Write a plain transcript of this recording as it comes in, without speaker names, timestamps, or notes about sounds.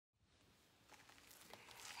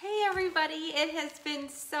everybody. It has been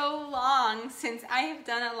so long since I have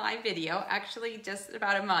done a live video, actually just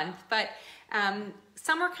about a month, but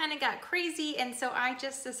summer kind of got crazy, and so I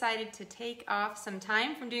just decided to take off some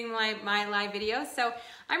time from doing my live videos. So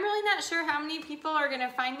I'm really not sure how many people are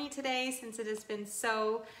gonna find me today since it has been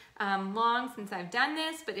so long since I've done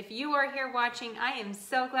this, but if you are here watching, I am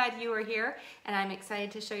so glad you are here, and I'm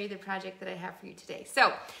excited to show you the project that I have for you today.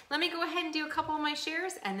 So let me go ahead and do a couple of my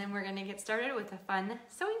shares, and then we're gonna get started with a fun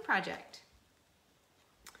sewing project.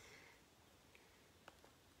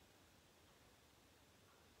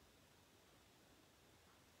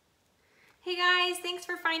 Hey guys, thanks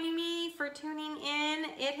for finding me, for tuning in.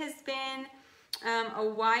 It has been a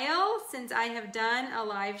while since I have done a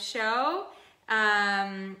live show.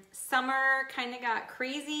 Summer kind of got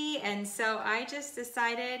crazy, and so I just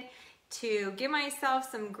decided to give myself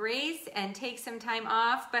some grace and take some time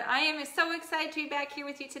off, but I am so excited to be back here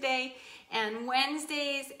with you today. And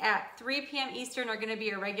Wednesdays at 3 p.m. Eastern are going to be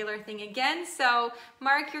a regular thing again, so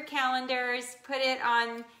mark your calendars, put it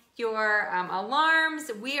on your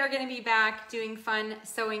alarms. We are going to be back doing fun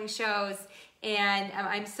sewing shows, and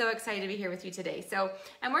I'm so excited to be here with you today. So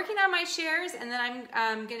I'm working on my shares, and then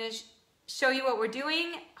I'm going to show you what we're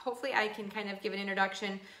doing. Hopefully I can kind of give an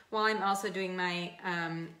introduction while I'm also doing my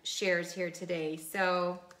shares here today.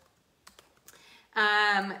 So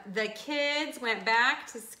the kids went back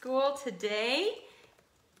to school today,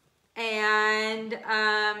 and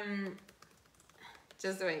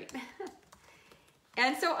just wait.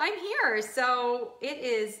 And so I'm here. So it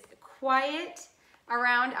is quiet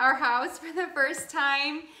around our house for the first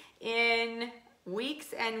time in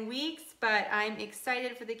weeks and weeks, but I'm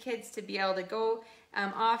excited for the kids to be able to go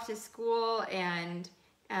off to school and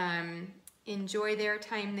enjoy their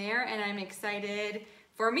time there, and I'm excited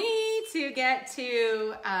for me to get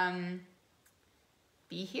to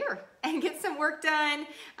be here and get some work done.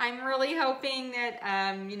 I'm really hoping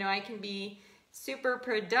that you know, I can be super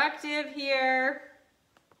productive here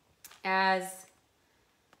as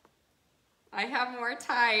I have more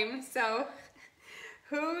time, so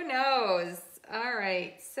who knows? All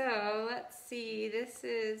right, so let's see, this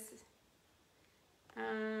is,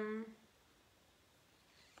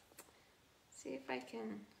 see if I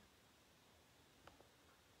can,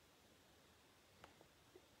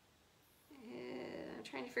 I'm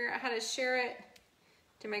trying to figure out how to share it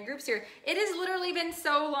to my groups here. It has literally been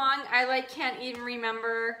so long, I can't even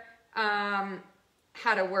remember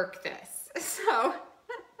how to work this. So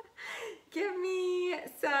give me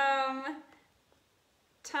some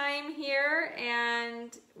time here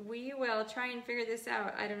and we will try and figure this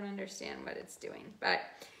out. I don't understand what it's doing, but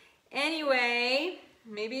anyway,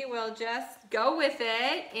 maybe we'll just go with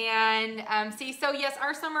it and see. So yes,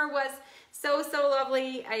 our summer was so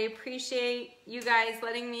lovely. I appreciate you guys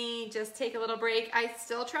letting me just take a little break. I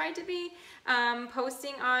still tried to be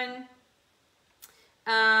posting on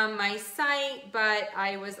my site, but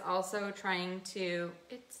I was also trying to,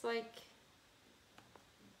 it's like,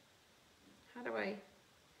 how do I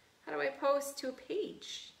post to a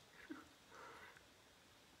page?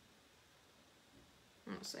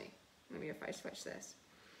 Let's see, maybe if I switch this.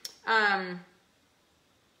 Yeah,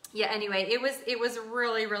 anyway, it was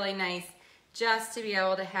really nice just to be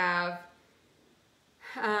able to have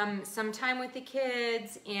some time with the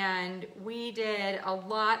kids, and we did a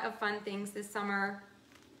lot of fun things this summer.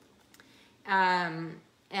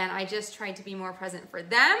 And I just tried to be more present for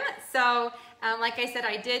them. So like I said,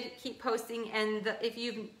 I did keep posting, and if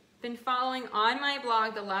you've been following on my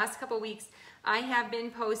blog the last couple weeks, I have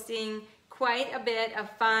been posting quite a bit of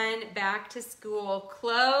fun back to school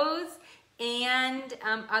clothes and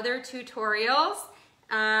other tutorials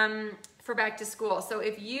for back to school. So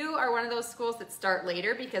if you are one of those schools that start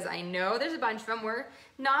later, because I know there's a bunch of them, we're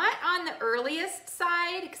not on the earliest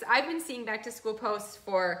side, because I've been seeing back to school posts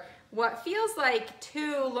for what feels like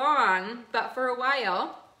too long, but for a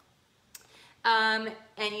while,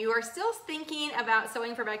 and you are still thinking about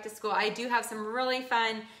sewing for back to school, I do have some really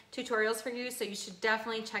fun tutorials for you, so you should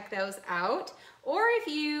definitely check those out. Or if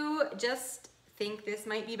you just think this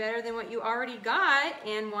might be better than what you already got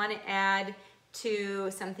and want to add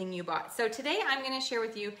to something you bought. So today I'm going to share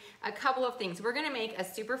with you a couple of things. We're going to make a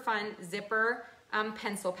super fun zipper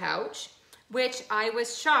pencil pouch, which I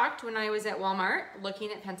was shocked when I was at Walmart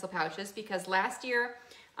looking at pencil pouches, because last year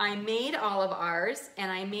I made all of ours, and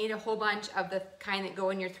I made a whole bunch of the kind that go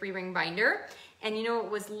in your 3-ring binder. And you know what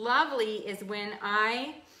was lovely is when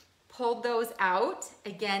I pulled those out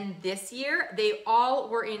again this year, they all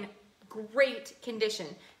were in great condition.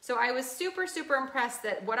 So I was super impressed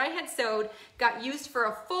that what I had sewed got used for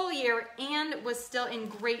a full year and was still in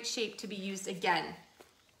great shape to be used again.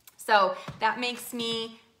 So that makes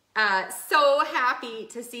me so happy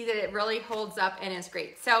to see that it really holds up and is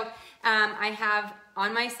great. So I have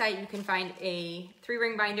on my site, you can find a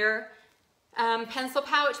 3-ring binder pencil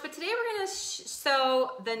pouch, but today we're going to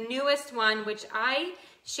show the newest one, which I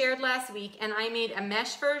shared last week, and I made a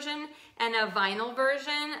mesh version and a vinyl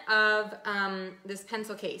version of this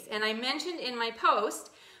pencil case. And I mentioned in my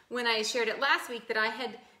post when I shared it last week that I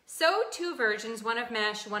had sewed 2 versions, one of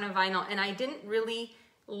mesh, one of vinyl, and I didn't really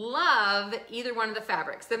love either one of the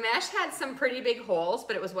fabrics. The mesh had some pretty big holes,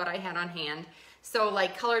 but it was what I had on hand. So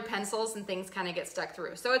like colored pencils and things kind of get stuck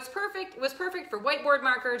through. So it's perfect. It was perfect for whiteboard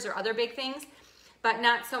markers or other big things, but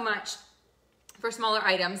not so much for smaller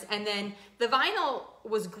items. And then the vinyl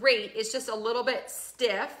was great. It's just a little bit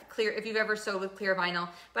stiff, clear, if you've ever sewed with clear vinyl,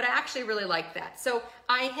 but I actually really like that. So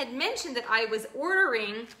I had mentioned that I was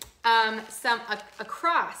ordering a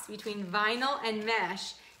cross between vinyl and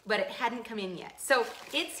mesh, but it hadn't come in yet. So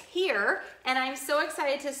it's here, and I'm so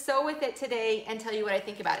excited to sew with it today and tell you what I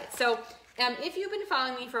think about it. So if you've been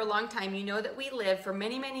following me for a long time, you know that we lived for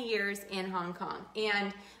many, many years in Hong Kong.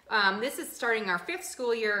 And this is starting our 5th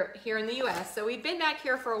school year here in the US. So we've been back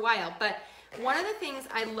here for a while. But one of the things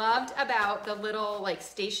I loved about the little like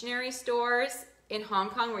stationery stores in Hong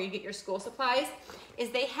Kong where you get your school supplies is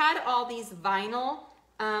they had all these vinyl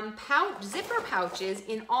zipper pouches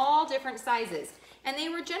in all different sizes. And they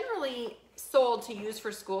were generally sold to use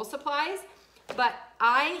for school supplies. But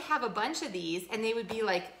I have a bunch of these, and they would be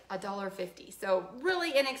like $1.50. So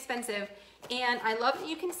really inexpensive. And I love that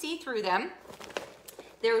you can see through them.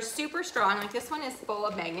 They're super strong. Like this one is full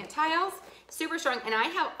of magnet tiles, super strong. And I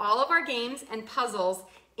have all of our games and puzzles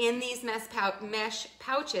in these mesh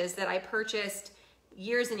pouches that I purchased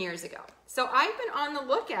years and years ago. So I've been on the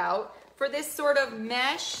lookout for this sort of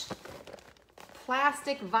mesh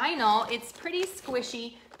plastic vinyl. It's pretty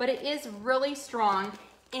squishy, but it is really strong.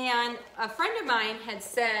 And a friend of mine had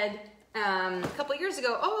said a couple years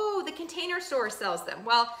ago, oh, the Container Store sells them.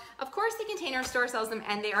 Well, of course the Container Store sells them,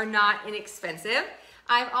 and they are not inexpensive.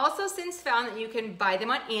 I've also since found that you can buy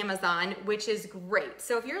them on Amazon, which is great.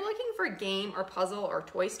 So if you're looking for game or puzzle or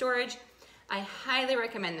toy storage, I highly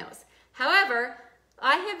recommend those. However,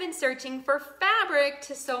 I have been searching for fabric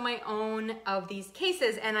to sew my own of these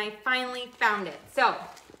cases, and I finally found it. So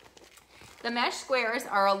the mesh squares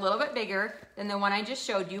are a little bit bigger than the one I just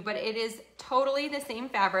showed you, but it is totally the same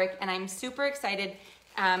fabric, and I'm super excited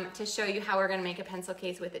to show you how we're gonna make a pencil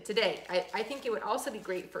case with it today. I think it would also be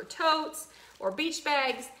great for totes or beach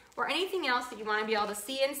bags or anything else that you wanna be able to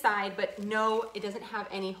see inside, but no, it doesn't have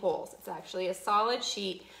any holes. It's actually a solid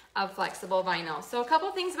sheet of flexible vinyl. So a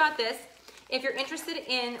couple things about this. If you're interested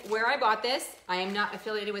in where I bought this, I am not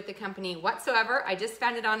affiliated with the company whatsoever. I just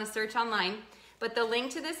found it on a search online. But the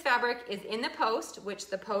link to this fabric is in the post, which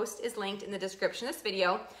the post is linked in the description of this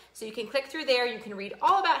video. So you can click through there, you can read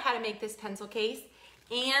all about how to make this pencil case,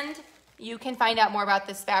 and you can find out more about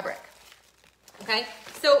this fabric. Okay,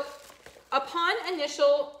 so upon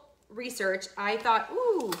initial research, I thought,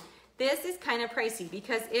 ooh, this is kind of pricey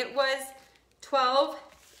because it was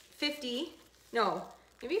 $12.50, no,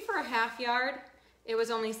 maybe for a half yard, it was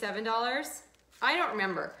only $7. I don't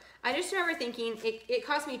remember. I just remember thinking it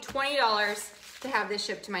cost me $20 to have this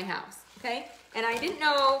shipped to my house, okay? And I didn't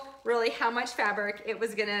know really how much fabric it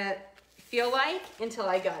was gonna feel like until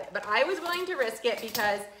I got it. But I was willing to risk it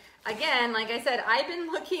because, again, like I said, I've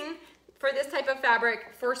been looking for this type of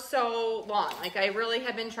fabric for so long. Like I really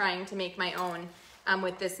have been trying to make my own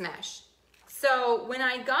with this mesh. So when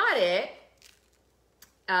I got it,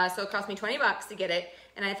 so it cost me 20 bucks to get it,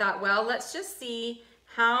 and I thought, well, let's just see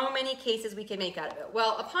how many cases we can make out of it.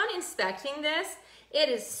 Well, upon inspecting this, it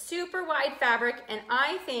is super wide fabric, and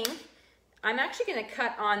I think I'm actually gonna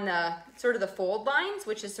cut on the sort of the fold lines,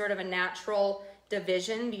 which is sort of a natural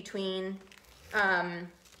division between, you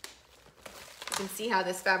can see how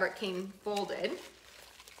this fabric came folded,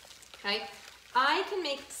 okay? I can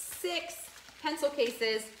make 6 pencil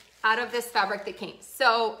cases out of this fabric that came,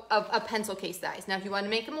 so of a pencil case size. Now, if you want to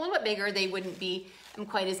make them a little bit bigger, they wouldn't be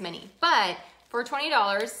quite as many, but for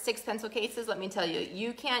 $20, 6 pencil cases, let me tell you,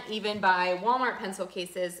 you can't even buy Walmart pencil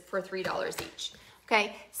cases for $3 each.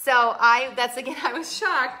 Okay, so that's again, I was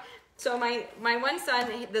shocked. So my one son,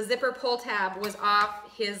 the zipper pull tab was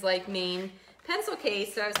off his like main pencil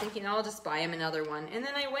case, so I was thinking I'll just buy him another one. And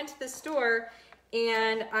then I went to the store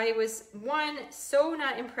and I was, so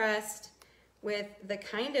not impressed with the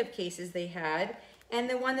kind of cases they had. And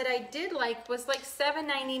the one that I did like was like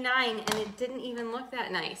 $7.99 and it didn't even look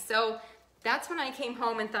that nice. So that's when I came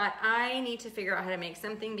home and thought I need to figure out how to make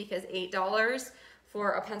something, because $8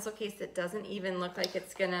 for a pencil case that doesn't even look like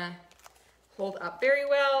it's gonna hold up very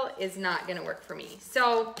well is not gonna work for me.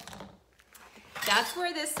 So that's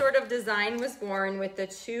where this sort of design was born, with the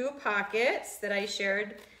 2 pockets that I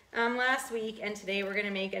shared last week, and today we're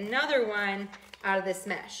gonna make another one out of this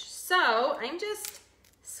mesh. So I'm just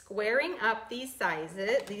squaring up these sides,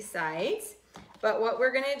 but what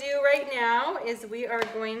we're gonna do right now is we are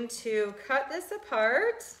going to cut this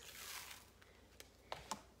apart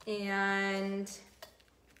and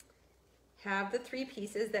have the 3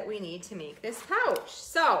 pieces that we need to make this pouch.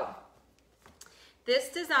 So this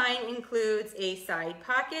design includes a side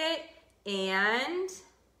pocket and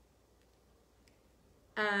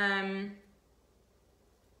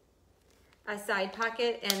a side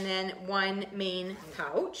pocket and then 1 main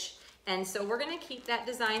pouch. And so we're gonna keep that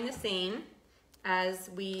design the same as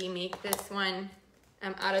we make this one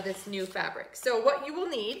out of this new fabric. So what you will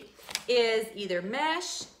need is either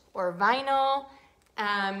mesh or vinyl,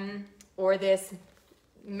 or this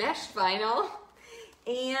mesh vinyl,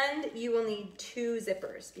 and you will need 2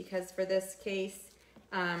 zippers, because for this case,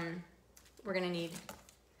 we're gonna need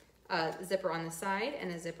a zipper on the side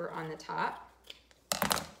and a zipper on the top.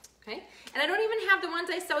 Okay, and I don't even have the ones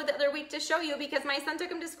I sewed the other week to show you because my son took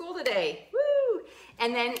them to school today. Woo!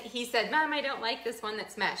 And then he said, Mom, I don't like this one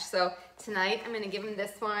that's mesh. So tonight I'm gonna give him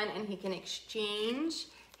this one and he can exchange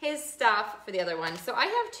his stuff for the other one. So I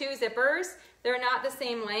have 2 zippers. They're not the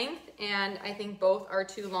same length, and I think both are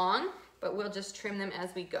too long, but we'll just trim them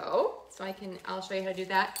as we go. So I'll show you how to do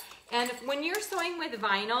that. And when you're sewing with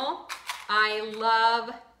vinyl, I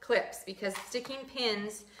love clips because sticking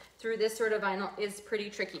pins through this sort of vinyl is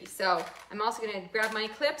pretty tricky. So I'm also gonna grab my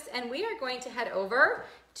clips, and we are going to head over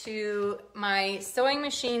to my sewing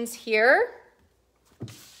machines here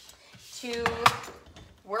to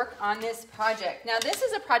work on this project. Now this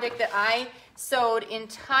is a project that I sewed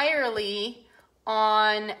entirely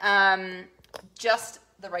on just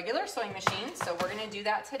the regular sewing machine, so we're gonna do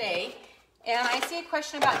that today. And I see a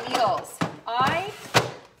question about needles.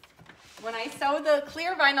 When I sewed the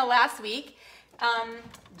clear vinyl last week,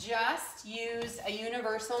 just used a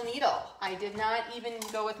universal needle. I did not even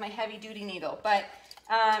go with my heavy duty needle, but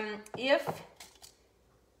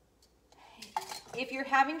if you're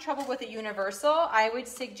having trouble with a universal, I would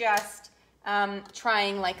suggest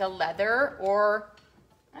trying like a leather, or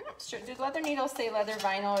I'm not sure, do leather needles say leather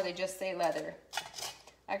vinyl or they just say leather?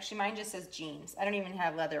 Actually, mine just says jeans. I don't even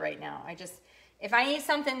have leather right now. If I need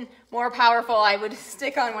something more powerful, I would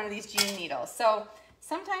stick on one of these jean needles. So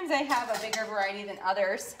sometimes I have a bigger variety than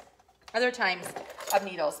other times of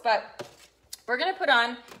needles, but we're gonna put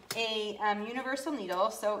on a universal needle.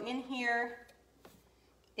 So in here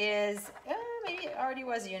is, maybe it already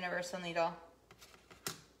was a universal needle.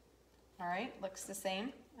 All right, looks the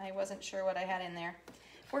same. I wasn't sure what I had in there.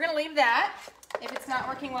 We're gonna leave that. If it's not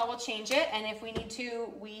working well, we'll change it. And if we need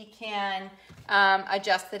to, we can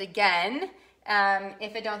adjust it again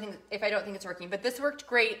if I don't think it's working. But this worked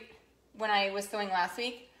great when I was sewing last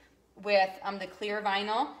week with the clear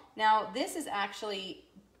vinyl. Now this is actually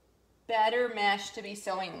better mesh to be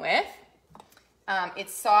sewing with.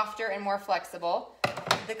 It's softer and more flexible.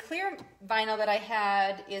 The clear vinyl that I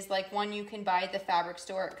had is like one you can buy at the fabric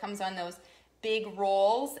store. It comes on those big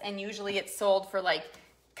rolls, and usually it's sold for like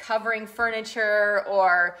covering furniture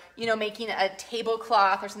or, you know, making a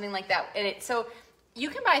tablecloth or something like that. And so you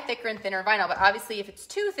can buy thicker and thinner vinyl, but obviously if it's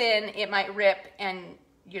too thin, it might rip and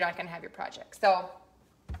you're not gonna have your project. So,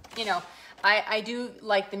 you know, I do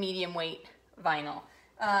like the medium weight vinyl,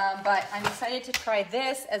 but I'm excited to try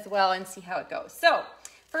this as well and see how it goes. So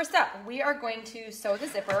first up, we are going to sew the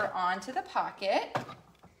zipper onto the pocket.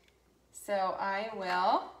 So I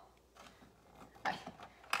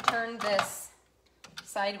turned this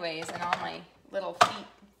sideways and all my little feet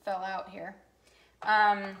fell out here.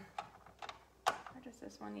 Where does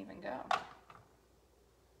this one even go?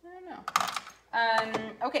 I don't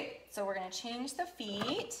know. Okay, so we're gonna change the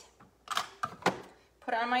feet,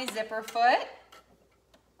 put on my zipper foot,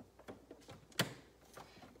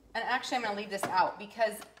 and actually I'm gonna leave this out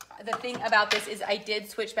because the thing about this is I did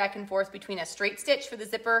switch back and forth between a straight stitch for the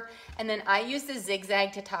zipper, and then I used the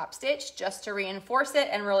zigzag to top stitch just to reinforce it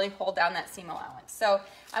and really hold down that seam allowance. So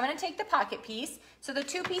I'm gonna take the pocket piece. So the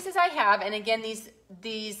 2 pieces I have, and again, these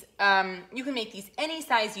you can make these any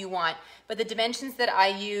size you want, but the dimensions that I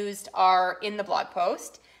used are in the blog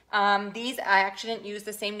post. These, I actually didn't use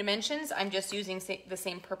the same dimensions. I'm just using the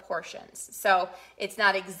same proportions. So it's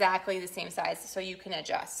not exactly the same size, so you can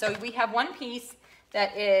adjust. So we have one piece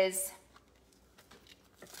that is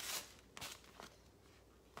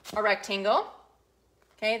a rectangle,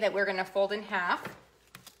 okay, that we're gonna fold in half.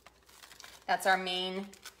 That's our main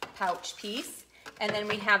pouch piece. And then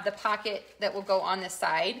we have the pocket that will go on the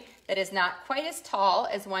side that is not quite as tall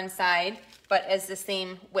as one side, but as the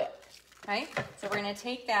same width. Okay, so we're gonna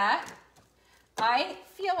take that. I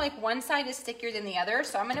feel like one side is stickier than the other,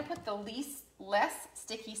 so I'm gonna put the less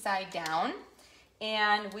sticky side down,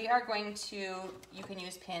 and we are going to, you can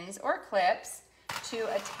use pins or clips,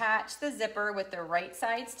 to attach the zipper with the right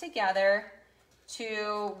sides together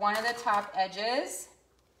to one of the top edges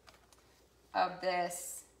of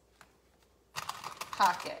this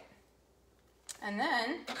pocket. And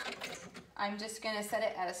then I'm just gonna set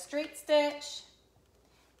it at a straight stitch,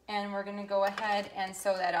 and we're gonna go ahead and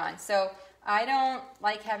sew that on. So I don't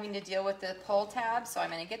like having to deal with the pull tab, so I'm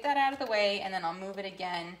gonna get that out of the way, and then I'll move it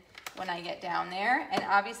again when I get down there. And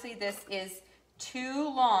obviously this is too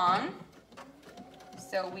long,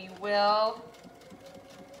 so we will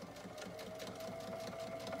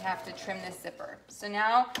have to trim this zipper. So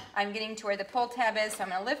now I'm getting to where the pull tab is, so I'm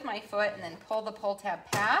gonna lift my foot and then pull the pull tab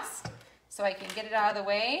past so I can get it out of the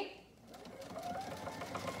way.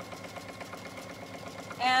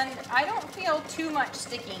 And I don't feel too much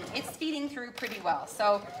sticking. It's feeding through pretty well,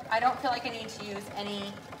 so I don't feel like I need to use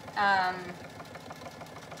any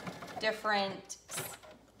different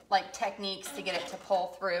techniques to get it to pull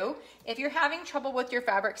through. If you're having trouble with your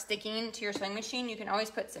fabric sticking to your sewing machine, you can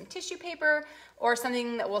always put some tissue paper or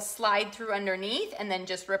something that will slide through underneath and then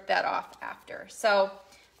just rip that off after. So,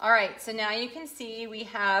 all right, so now you can see we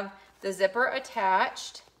have the zipper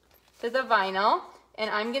attached to the vinyl, and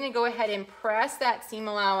I'm gonna go ahead and press that seam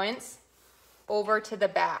allowance over to the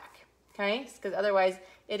back, okay? Because otherwise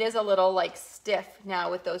it is a little stiff now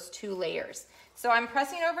with those two layers. So I'm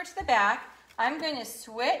pressing it over to the back. I'm going to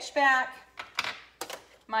switch back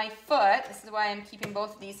my foot. This is why I'm keeping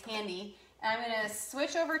both of these handy. And I'm going to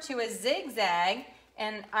switch over to a zigzag,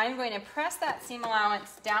 and I'm going to press that seam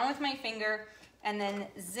allowance down with my finger and then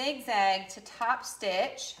zigzag to top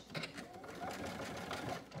stitch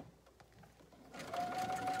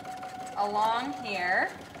along here.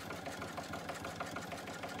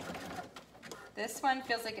 This one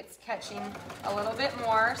feels like it's catching a little bit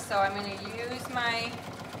more, so I'm going to use my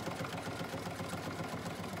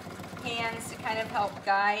hands to kind of help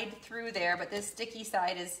guide through there, but this sticky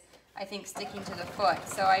side is, I think, sticking to the foot.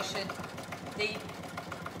 So I should,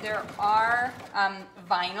 there are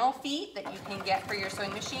vinyl feet that you can get for your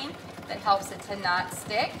sewing machine that helps it to not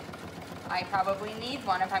stick. I probably need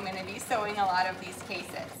one if I'm going to be sewing a lot of these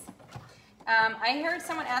cases. I heard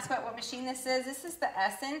someone ask about what machine this is. This is the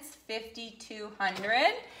Essence 5200,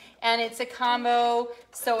 and it's a combo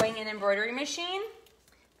sewing and embroidery machine,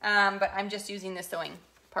 but I'm just using the sewing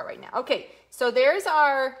part right now. Okay, so there's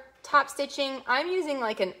our top stitching. I'm using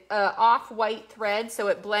an off-white thread, so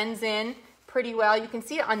it blends in pretty well. You can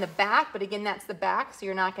see it on the back, but again, that's the back, so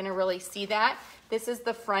you're not going to really see that. This is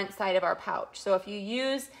the front side of our pouch. So if you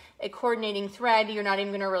use a coordinating thread, you're not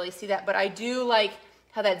even going to really see that, but I do like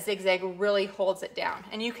how that zigzag really holds it down.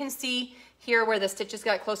 And you can see here where the stitches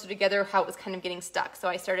got closer together, how it was kind of getting stuck. So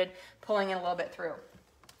I started pulling it a little bit through.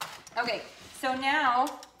 Okay, so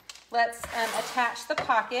now let's attach the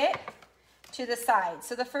pocket to the side.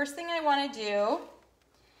 So the first thing I want to do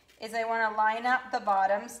is I want to line up the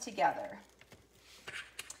bottoms together.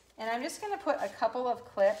 And I'm just going to put a couple of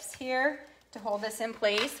clips here to hold this in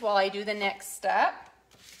place while I do the next step.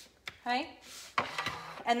 Okay?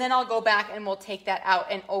 And then I'll go back and we'll take that out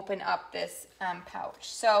and open up this pouch.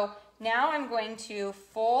 So now I'm going to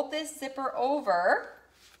fold this zipper over.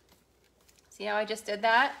 See how I just did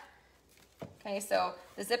that? Okay, so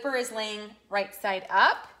the zipper is laying right side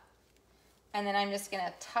up. And then I'm just going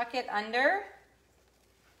to tuck it under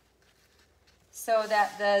so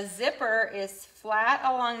that the zipper is flat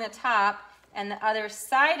along the top and the other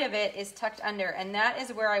side of it is tucked under. And that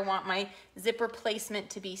is where I want my zipper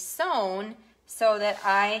placement to be sewn, so that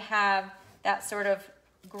I have that sort of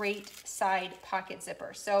great side pocket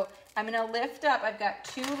zipper. So I'm going to lift up. I've got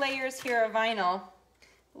 2 layers here of vinyl.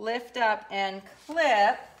 Lift up and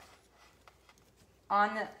clip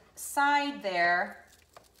on the side there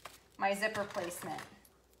my zipper placement.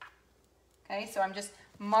 Okay, so I'm just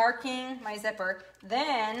marking my zipper.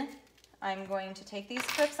 Then I'm going to take these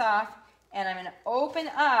clips off and I'm going to open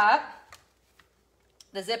up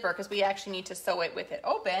the zipper because we actually need to sew it with it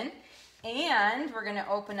open. And we're going to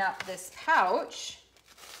open up this pouch.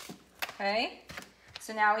 Okay,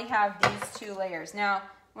 so now we have these 2 layers. Now,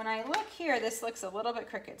 when I look here, this looks a little bit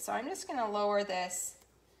crooked, so I'm just going to lower this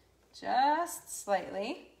just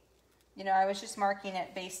slightly. You know, I was just marking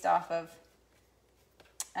it based off of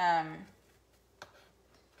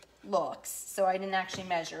looks, so I didn't actually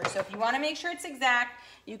measure. So if you want to make sure it's exact,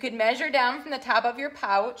 you could measure down from the top of your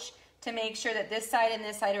pouch to make sure that this side and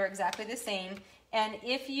this side are exactly the same. And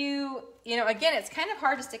if you know, again, it's kind of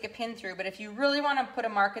hard to stick a pin through, but if you really want to put a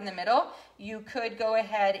mark in the middle, you could go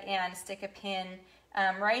ahead and stick a pin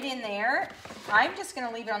right in there. I'm just going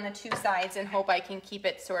to leave it on the two sides and hope I can keep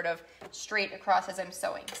it sort of straight across as I'm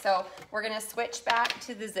sewing. So we're going to switch back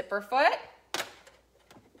to the zipper foot.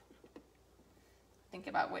 Think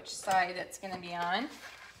about which side it's going to be on.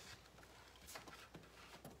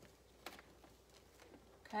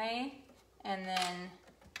 Okay, and then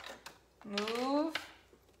move.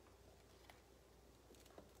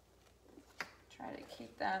 Try to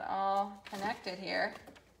keep that all connected here.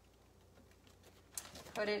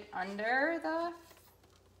 Put it under the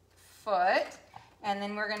foot, and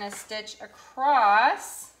then we're going to stitch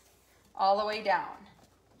across all the way down.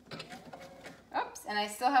 Oops, and I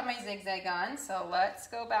still have my zigzag on, so let's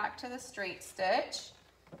go back to the straight stitch.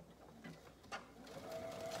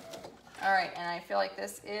 All right, and I feel like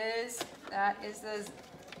that is the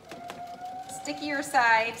stickier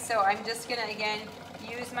side, so I'm just gonna, again,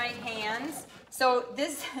 use my hands. So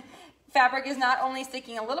this fabric is not only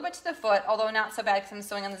sticking a little bit to the foot, although not so bad because I'm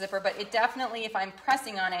sewing on the zipper, but it definitely, if I'm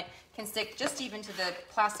pressing on it, can stick just even to the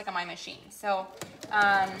plastic on my machine. So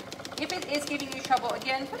if it is giving you trouble,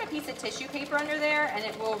 again, put a piece of tissue paper under there and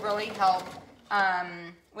it will really help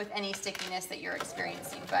with any stickiness that you're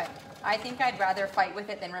experiencing. But I think I'd rather fight with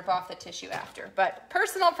it than rip off the tissue after. But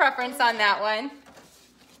personal preference on that one.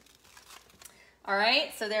 All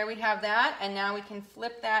right, so there we have that. And now we can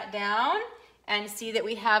flip that down and see that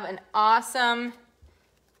we have an awesome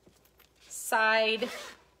side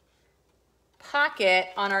pocket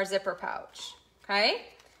on our zipper pouch, okay?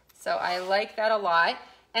 So I like that a lot.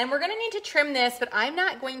 And we're gonna need to trim this, but I'm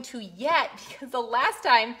not going to yet because the last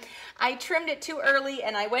time I trimmed it too early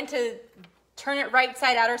and I went to turn it right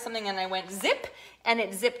side out or something and I went zip and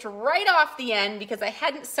it zipped right off the end because I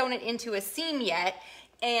hadn't sewn it into a seam yet.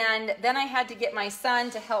 And then I had to get my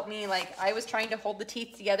son to help me, like I was trying to hold the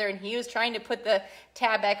teeth together and he was trying to put the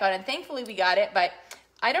tab back on, and thankfully we got it, but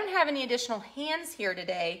I don't have any additional hands here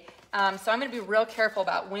today. So I'm gonna be real careful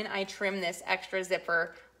about when I trim this extra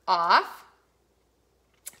zipper off.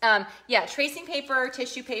 Yeah, tracing paper,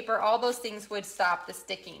 tissue paper, all those things would stop the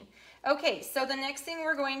sticking. Okay, so the next thing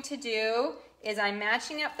we're going to do is I'm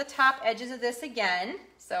matching up the top edges of this again.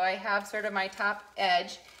 So I have sort of my top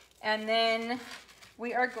edge, and then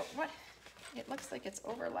we are what? It looks like it's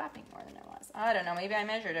overlapping more than it was. I don't know, maybe I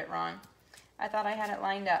measured it wrong. I thought I had it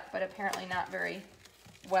lined up, but apparently not very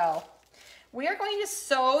well. We are going to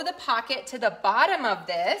sew the pocket to the bottom of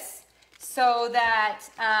this so that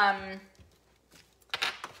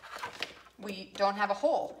we don't have a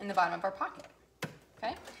hole in the bottom of our pocket,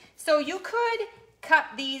 okay? So you could cut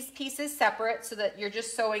these pieces separate so that you're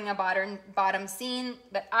just sewing a bottom seam,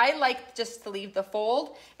 but I like just to leave the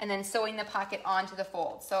fold and then sewing the pocket onto the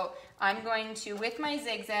fold. So I'm going to, with my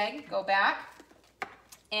zigzag, go back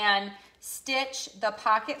and stitch the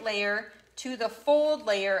pocket layer to the fold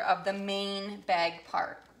layer of the main bag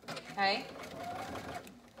part, okay?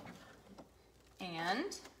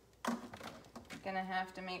 And I'm gonna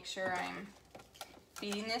have to make sure I'm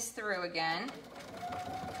feeding this through again.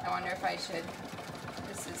 I wonder if I should,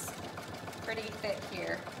 this is pretty thick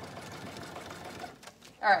here.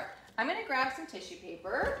 All right, I'm gonna grab some tissue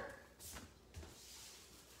paper.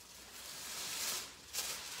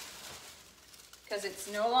 Because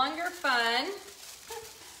it's no longer fun.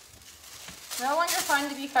 It's no longer fun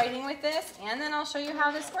to be fighting with this, and then I'll show you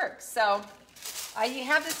how this works. So I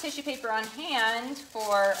have this tissue paper on hand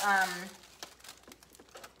for,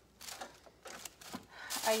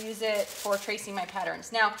 I use it for tracing my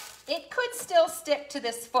patterns. Now, it could still stick to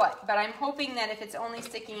this foot, but I'm hoping that if it's only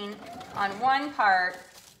sticking on one part,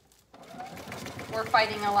 we're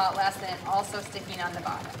fighting a lot less than also sticking on the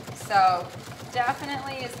bottom. So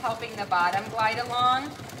definitely is helping the bottom glide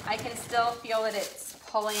along. I can still feel that it's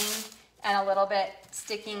pulling and a little bit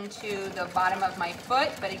sticking to the bottom of my foot,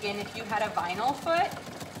 but again, if you had a vinyl foot,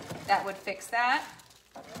 that would fix that.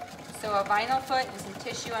 So a vinyl foot and some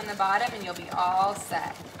tissue on the bottom and you'll be all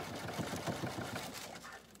set.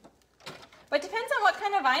 But depends on what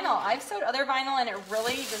kind of vinyl. I've sewed other vinyl and it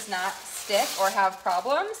really does not stick or have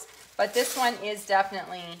problems, but this one is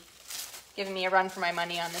definitely giving me a run for my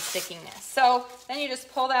money on the stickiness. So then you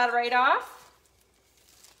just pull that right off,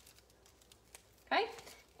 okay?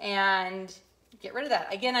 And get rid of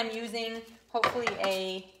that. Again, I'm using hopefully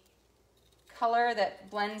a color that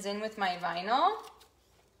blends in with my vinyl,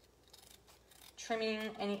 trimming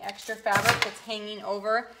any extra fabric that's hanging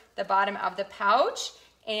over the bottom of the pouch.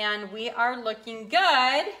 And we are looking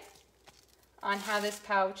good on how this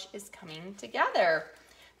pouch is coming together.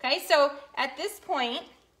 Okay, so at this point,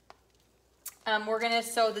 we're gonna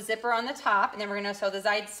sew the zipper on the top, and then we're gonna sew the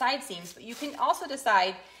side seams. But you can also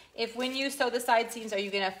decide if when you sew the side seams, are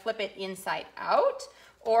you gonna flip it inside out,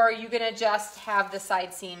 or are you gonna just have the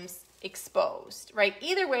side seams exposed, right?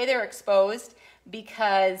 Either way, they're exposed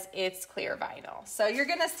because it's clear vinyl. So you're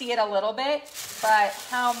gonna see it a little bit, but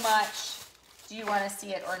how much do you wanna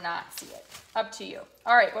see it or not see it? Up to you.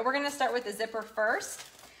 All right, well, we're gonna start with the zipper first.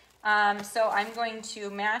 So I'm going to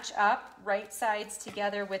match up right sides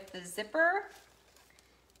together with the zipper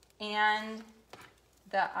and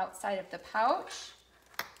the outside of the pouch.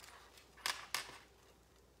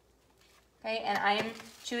 Okay, and I'm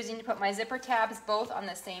choosing to put my zipper tabs both on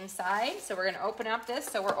the same side. So we're gonna open up this,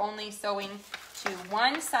 so we're only sewing to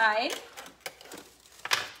one side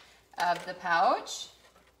of the pouch.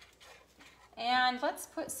 And let's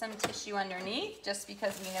put some tissue underneath, just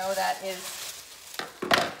because we know that is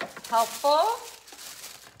helpful.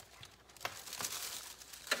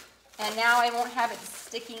 And now I won't have it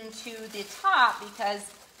sticking to the top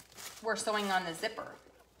because we're sewing on the zipper.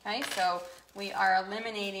 Okay, so we are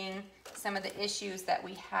eliminating some of the issues that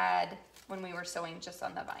we had when we were sewing just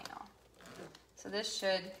on the vinyl. So this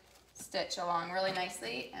should stitch along really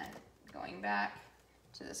nicely, and going back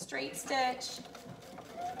to the straight stitch,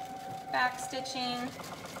 back stitching,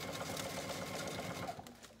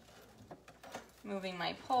 moving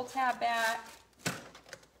my pull tab back.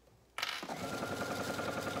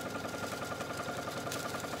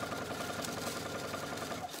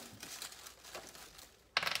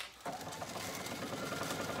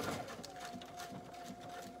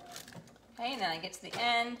 Okay, and then I get to the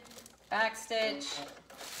end, back stitch,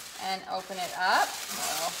 and open it up.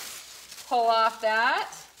 So pull off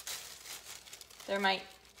that. There might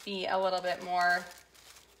be a little bit more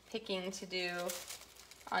picking to do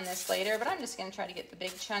on this later, but I'm just gonna try to get the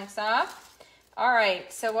big chunks off. All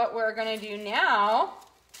right, so what we're gonna do now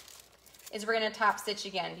is we're gonna top stitch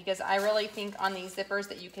again, because I really think on these zippers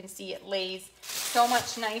that you can see it lays so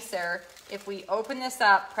much nicer if we open this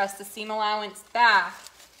up, press the seam allowance back,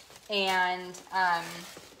 and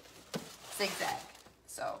zigzag.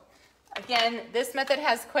 So again, this method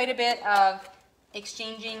has quite a bit of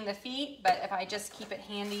exchanging the feet, but if I just keep it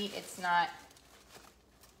handy, it's not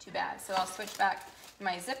too bad. So I'll switch back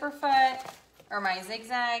my zipper foot or my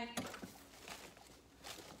zigzag.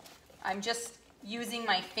 I'm just using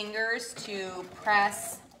my fingers to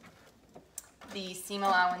press the seam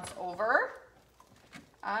allowance over.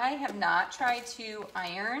 I have not tried to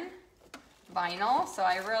iron vinyl, so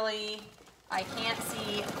I can't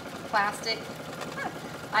see plastic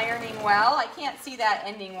ironing well. I can't see that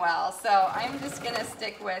ending well. So I'm just gonna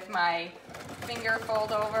stick with my finger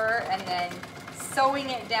fold over and then sewing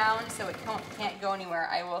it down so it can't go anywhere.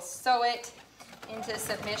 I will sew it into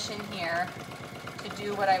submission here to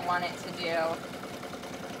do what I want it to do.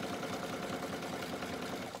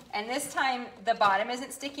 And this time the bottom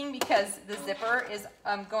isn't sticking because the zipper is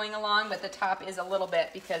going along, but the top is a little bit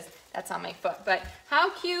because that's on my foot. But how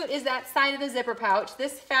cute is that side of the zipper pouch?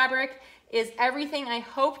 This fabric is everything I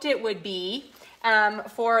hoped it would be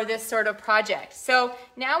for this sort of project. So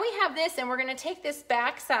now we have this, and we're gonna take this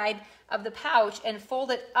back side of the pouch and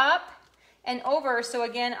fold it up and over. So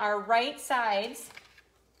again, our right sides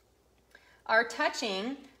are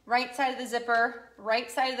touching, right side of the zipper,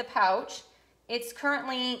 right side of the pouch. It's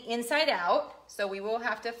currently inside out, so we will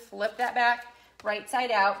have to flip that back right side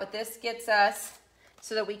out, but this gets us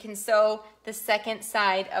so that we can sew the second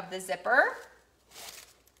side of the zipper.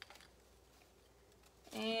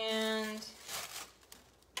 And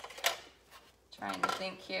trying to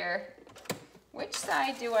think here, which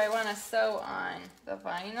side do I want to sew on? The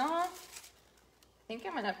vinyl? I think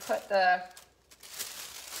I'm going to put the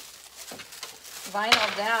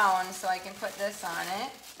vinyl down so I can put this on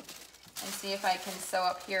it and see if I can sew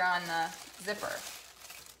up here on the zipper.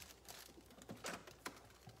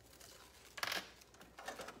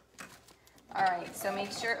 All right, so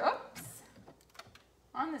make sure, oops,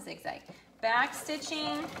 on the zigzag. Back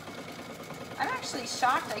stitching. I'm actually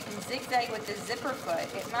shocked I can zigzag with the zipper foot.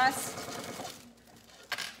 It must,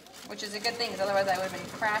 which is a good thing, because otherwise I would have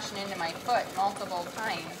been crashing into my foot multiple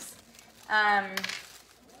times.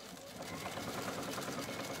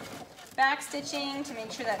 Back stitching to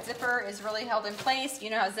make sure that zipper is really held in place. You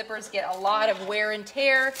know how zippers get a lot of wear and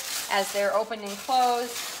tear as they're opened and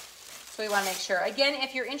closed. So we want to make sure. Again,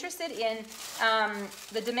 if you're interested in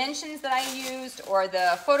the dimensions that I used, or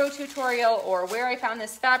the photo tutorial, or where I found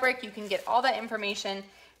this fabric, you can get all that information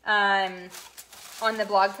on the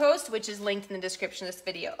blog post, which is linked in the description of this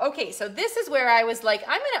video. Okay, so this is where I was like,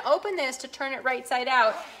 I'm going to open this to turn it right side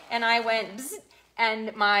out, and I went bzz,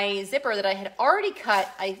 and my zipper that I had already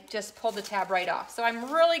cut, I just pulled the tab right off. So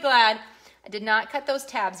I'm really glad I did not cut those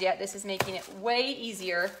tabs yet. This is making it way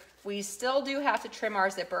easier. We still do have to trim our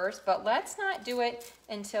zippers, but let's not do it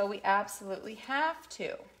until we absolutely have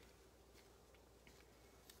to.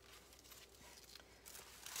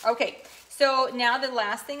 Okay, so now the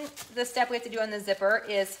last thing, the step we have to do on the zipper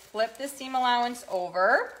is flip the seam allowance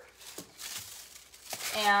over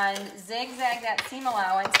and zigzag that seam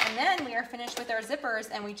allowance, and then we are finished with our zippers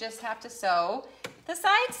and we just have to sew the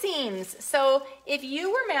side seams. So if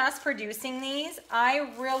you were mass producing these, I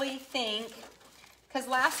really think, because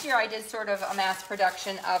last year I did sort of a mass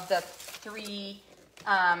production of the three-prong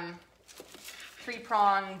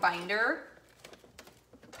binder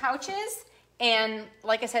pouches, and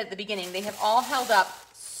like I said at the beginning, they have all held up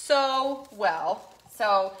so well.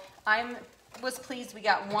 So I was pleased we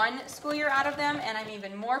got 1 school year out of them, and I'm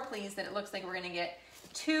even more pleased that it looks like we're going to get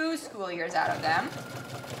 2 school years out of them.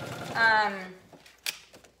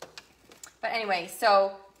 But anyway,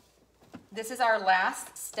 so this is our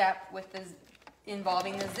last step with the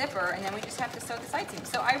involving the zipper, and then we just have to sew the side seam.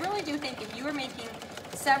 So I really do think if you were making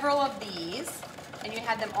several of these and you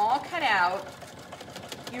had them all cut out,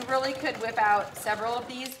 you really could whip out several of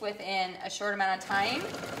these within a short amount of time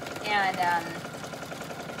and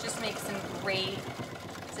just make some great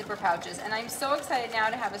zipper pouches. And I'm so excited now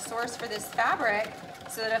to have a source for this fabric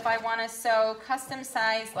so that if I want to sew custom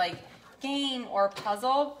size like game or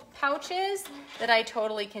puzzle pouches, that I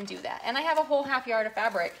totally can do that. And I have a whole half yard of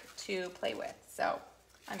fabric to play with, so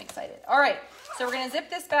I'm excited. All right, so we're gonna zip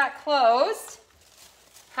this back closed.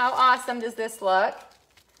 How awesome does this look?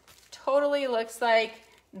 Totally looks like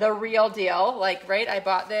the real deal. Like, right, I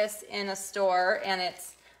bought this in a store and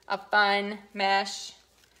it's a fun mesh.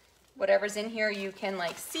 Whatever's in here you can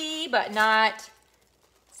like see, but not,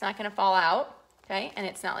 it's not gonna fall out, okay? And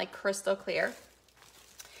it's not like crystal clear.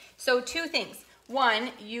 So 2 things.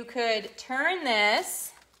 1, you could turn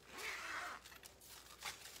this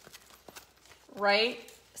right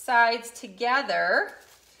sides together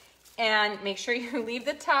and make sure you leave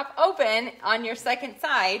the top open on your second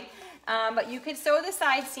side. But you could sew the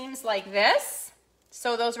side seams like this,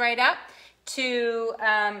 sew those right up to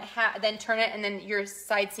then turn it, and then your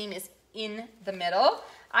side seam is in the middle.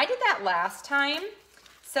 I did that last time.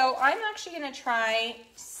 So I'm actually going to try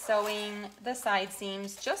sewing the side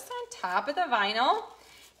seams just on top of the vinyl.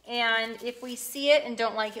 And if we see it and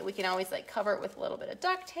don't like it, we can always like cover it with a little bit of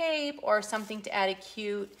duct tape or something to add a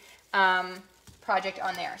cute project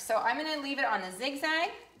on there. So I'm going to leave it on the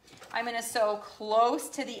zigzag. I'm going to sew close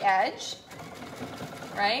to the edge,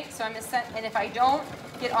 right? So I'm going to set, and if I don't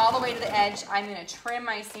get all the way to the edge, I'm going to trim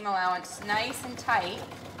my seam allowance nice and tight.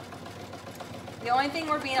 The only thing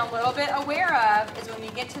we're being a little bit aware of is when we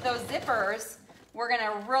get to those zippers, we're going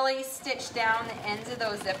to really stitch down the ends of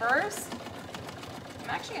those zippers. I'm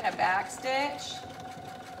actually going to back stitch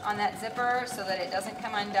on that zipper so that it doesn't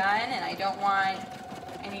come undone, and I don't want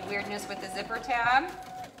any weirdness with the zipper tab.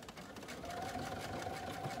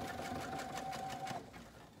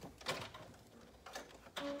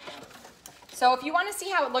 So if you want to see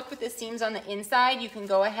how it looked with the seams on the inside, you can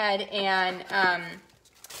go ahead and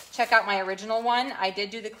check out my original one. I did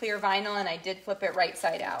do the clear vinyl and I did flip it right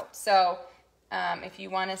side out. So if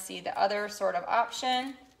you want to see the other sort of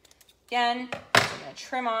option, again, I'm going to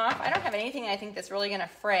trim off. I don't have anything I think that's really going to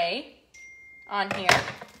fray on here.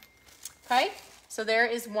 Okay, so there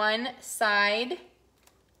is one side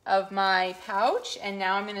of my pouch, and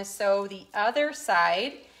now I'm going to sew the other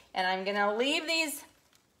side, and I'm going to leave these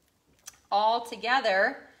all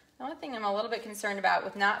together. The only thing I'm a little bit concerned about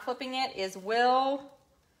with not flipping it is, will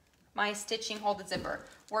my stitching hold the zipper?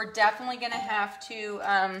 We're definitely going to have to,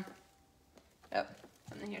 oh,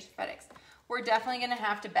 something here's for FedEx. We're definitely going to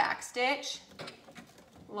have to back stitch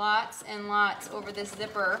lots and lots over this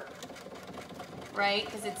zipper, right?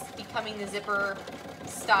 Because it's becoming the zipper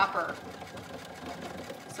stopper.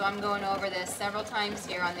 So I'm going over this several times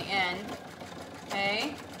here on the end.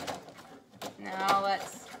 Okay. Now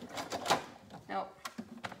let's, nope.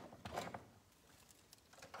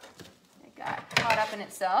 It got caught up in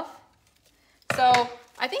itself. So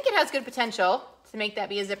I think it has good potential to make that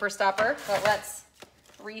be a zipper stopper, but let's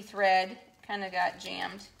rethread. Kind of got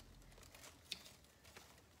jammed.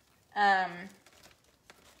 My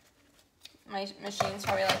machine's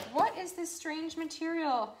probably like, what is this strange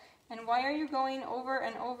material? And why are you going over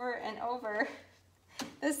and over and over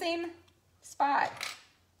the same spot?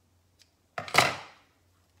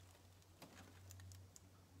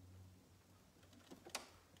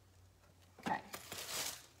 Okay.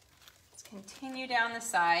 Let's continue down the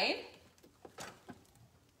side.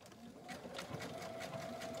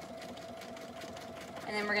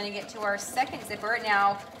 And then we're gonna get to our second zipper.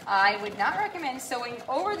 Now, I would not recommend sewing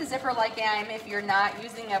over the zipper like I am if you're not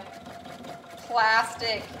using a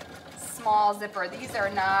plastic small zipper. These are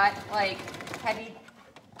not like heavy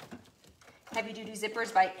duty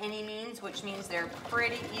zippers by any means, which means they're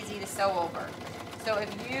pretty easy to sew over. So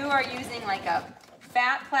if you are using like a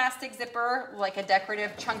fat plastic zipper, like a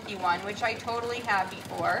decorative chunky one, which I totally have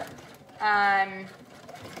before,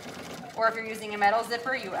 or if you're using a metal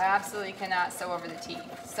zipper, you absolutely cannot sew over the teeth.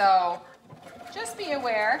 So just be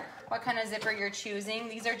aware what kind of zipper you're choosing.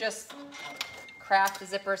 These are just craft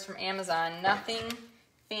zippers from Amazon. Nothing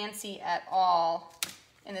fancy at all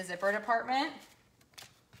in the zipper department.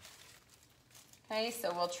 Okay,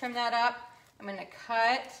 so we'll trim that up. I'm gonna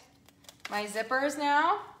cut my zippers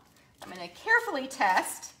now. I'm gonna carefully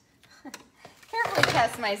test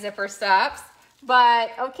my zipper stops.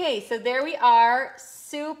 But okay, so there we are,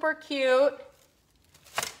 super cute,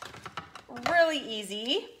 really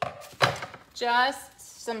easy.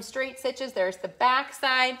 Just some straight stitches. There's the back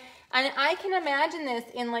side. And I can imagine this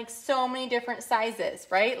in like so many different sizes,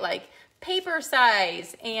 right? Like paper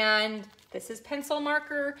size, and this is pencil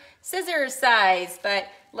marker scissors size. But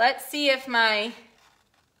let's see if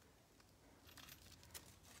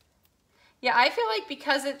yeah, I feel like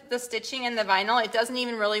because of the stitching and the vinyl, it doesn't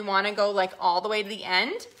even really want to go like all the way to the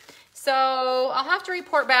end. So I'll have to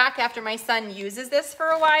report back after my son uses this for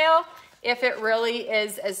a while if it really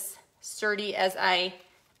is as sturdy as I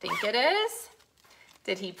think it is.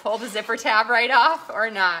 Did he pull the zipper tab right off or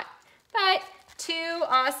not? But two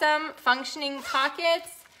awesome functioning pockets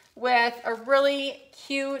with a really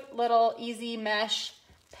cute little easy mesh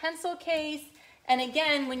pencil case. And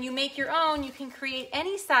again, when you make your own, you can create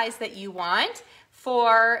any size that you want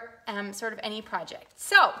for sort of any project.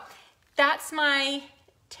 So that's my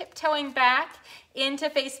tiptoeing back into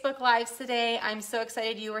Facebook Lives today. I'm so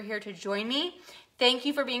excited you were here to join me. Thank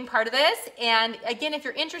you for being part of this. And again, if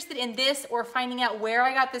you're interested in this or finding out where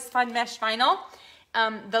I got this fun mesh vinyl,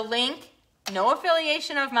 the link, no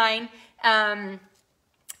affiliation of mine,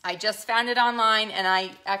 I just found it online and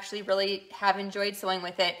I actually really have enjoyed sewing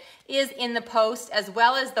with it, is in the post, as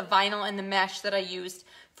well as the vinyl and the mesh that I used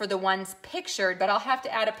for the ones pictured. But I'll have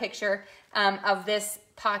to add a picture of this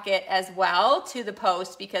pocket as well to the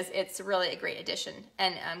post because it's really a great addition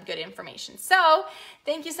and good information. So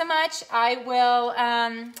thank you so much. I will,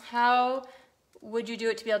 how would you do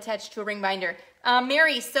it to be able to attach to a ring binder?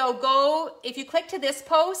 Mary, so go, if you click to this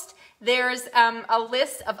post, there's a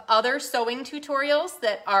list of other sewing tutorials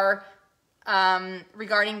that are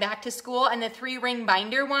regarding back to school, and the 3-ring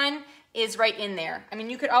binder one is right in there. I mean,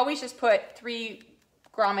 you could always just put 3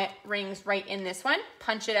 grommet rings right in this one,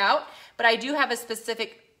 punch it out, but I do have a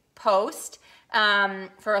specific post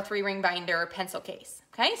for a 3-ring binder pencil case.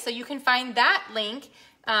 Okay, so you can find that link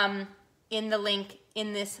in the link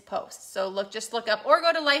in this post. So just look up or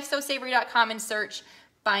go to lifesewsavory.com and search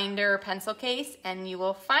binder pencil case and you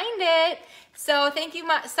will find it. So thank you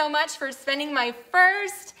so much for spending my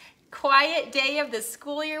first quiet day of the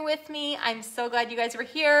school year with me. I'm so glad you guys were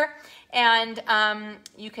here, and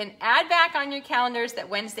you can add back on your calendars that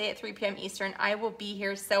Wednesday at 3 p.m. Eastern I will be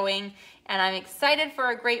here sewing, and I'm excited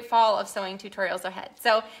for a great fall of sewing tutorials ahead.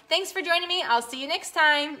 So thanks for joining me. I'll see you next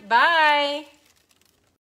time. Bye.